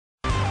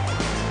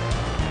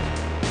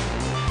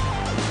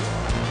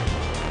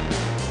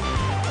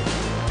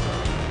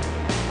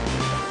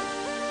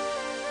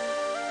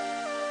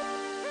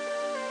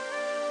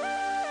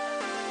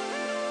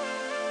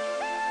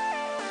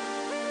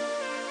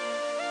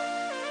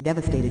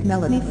devastated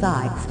Melanie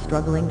Sykes,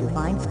 struggling to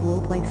find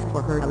school place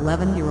for her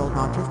 11-year-old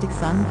autistic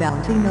son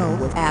Valentino,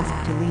 was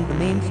asked to leave the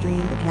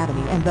mainstream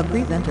academy, and the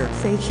presenter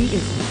says she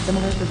is in a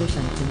similar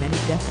position to many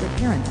desperate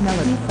parents.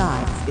 Melanie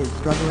Sykes is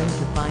struggling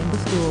to find a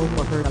school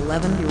for her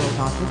 11-year-old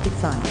autistic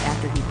son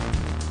after he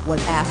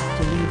was asked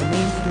to leave the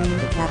mainstream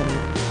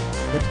academy.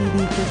 The TV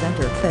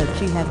presenter says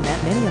she has met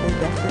many other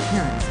desperate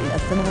parents in a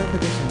similar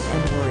position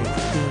and worries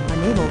being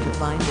unable to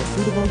find a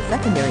suitable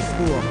secondary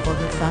school for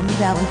her son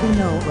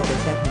Valentino will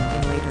affect him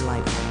in later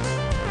life.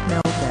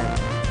 Mel said,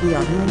 "We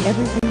are doing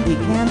everything we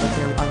can, but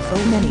there are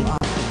so many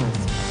obstacles."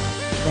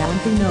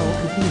 Valentino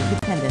could be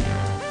independent,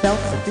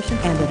 self-sufficient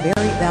and a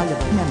very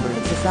valuable member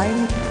of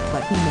society,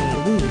 but he may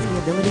lose the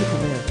ability to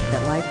live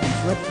that life and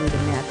slip through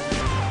the net.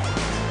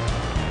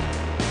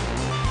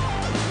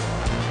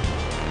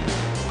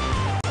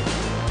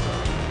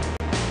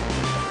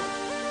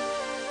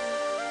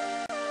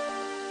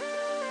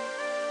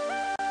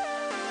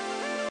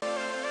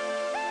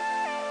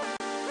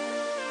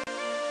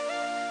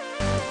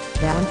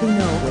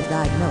 Valentino was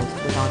diagnosed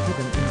with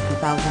autism in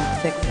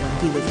 2006 when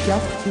he was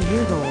just 2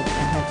 years old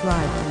and had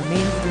thrived in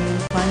mainstream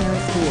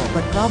primary school,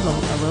 but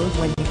problems arose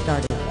when he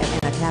started at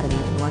an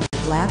academy in London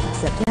last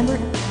September.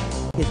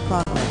 His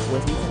progress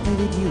was recently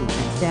reviewed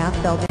and staff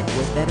felt it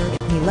was better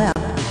if he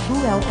left the school,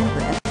 and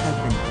her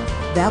ex-husband,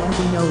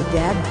 Valentino's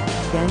dad,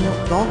 Daniel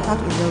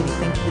Valentino,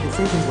 thinks the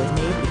decision was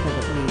made because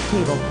of the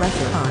table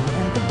pressure on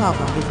and the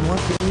problem is more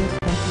serious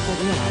than people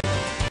realize.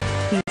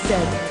 He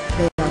said,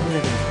 "They are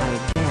living by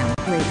exam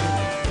grade.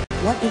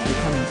 What is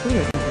becoming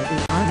clear is that we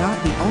are not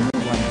the only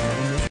ones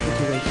in this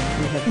situation.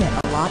 We have met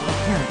a lot of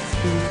parents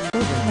whose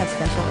children have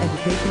special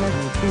educational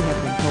needs who have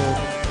been told,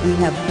 we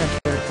have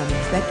pressure from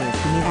inspectors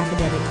to meet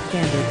academic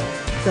standards,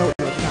 so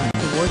your son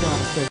or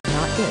daughter does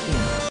not fit in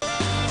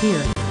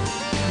here."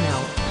 Now,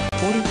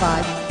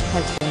 45,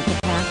 has spent the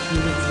past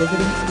few weeks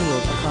visiting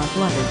schools across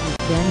London with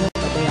Daniel,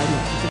 but they are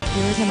yet to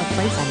secure him a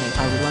place and they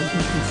are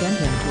reluctant to send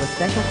him to a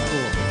special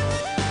school.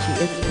 She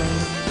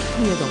explained,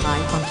 "He is a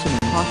high-functioning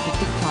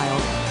autistic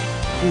child.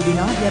 We do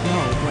not yet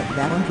know what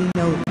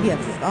Valentino's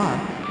gifts are,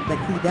 but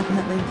he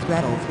definitely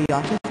straddles the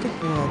autistic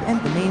world and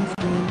the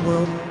mainstream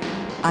world.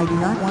 I do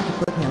not want to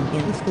put him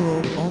in a school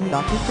with only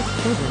autistic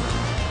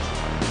children."